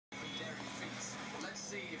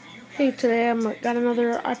Hey, today I got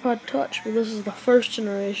another iPod Touch, but this is the first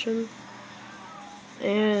generation.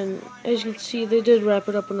 And as you can see, they did wrap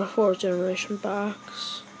it up in the 4th generation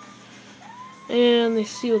box. And they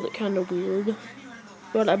sealed it kind of weird.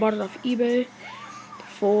 But I bought it off eBay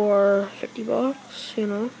for $50, you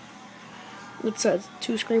know. It says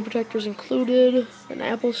 2 screen protectors included, an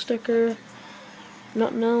Apple sticker,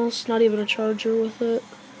 nothing else, not even a charger with it.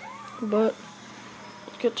 But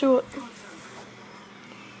let's get to it.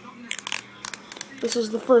 This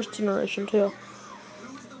is the 1st generation too.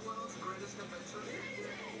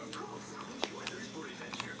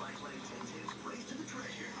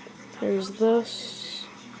 Here's this,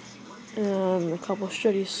 and a couple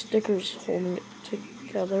shitty stickers holding it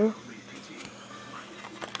together.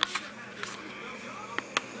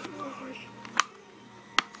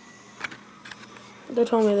 They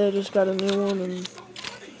told me they just got a new one, and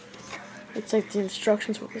it's like the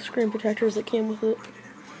instructions with the screen protectors that came with it.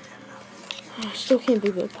 I still can't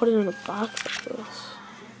believe they put it in a box like this.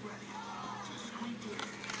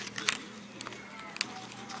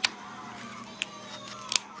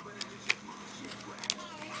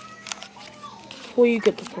 Well, you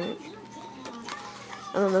get the point.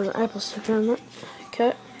 And then there's an Apple sticker in it.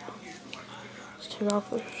 Okay. Let's take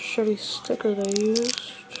off the shitty sticker they used.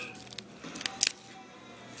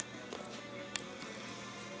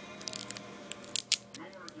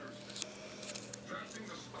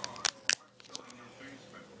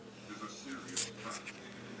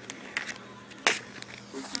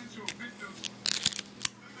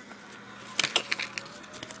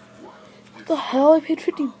 What the hell? I paid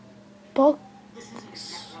 $50.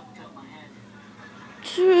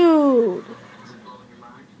 Dude!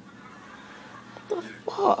 What the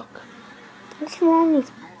fuck? What's wrong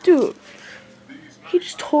with... Dude! He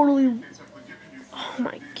just totally... Oh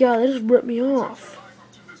my god, that just ripped me off.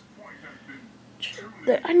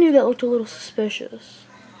 I knew that looked a little suspicious.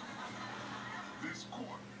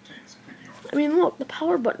 I mean, look, the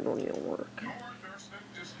power button don't even work.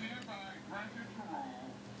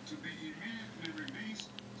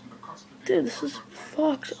 Dude, this is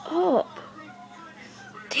fucked up.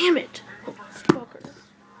 Damn it. Motherfucker.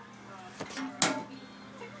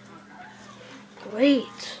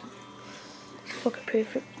 Great. Fucking pay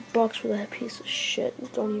 $50 for that piece of shit.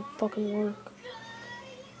 It don't even fucking work.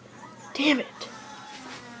 Damn it.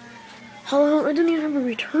 Hello, I didn't even have a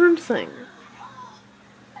return thing.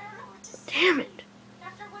 Damn it.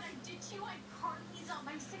 After what I did to you, I carved these on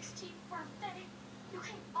my 16th birthday. You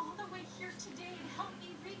came all the way here today and helped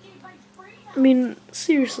me regain my freedom. I mean,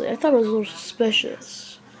 seriously, I thought it was a little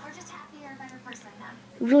suspicious. We're just happy you're a better person now.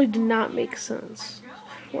 It really did not make sense.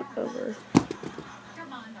 Whatever.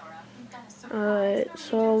 Alright,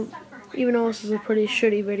 so even though this is a pretty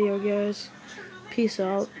shitty video, guys, peace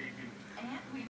out.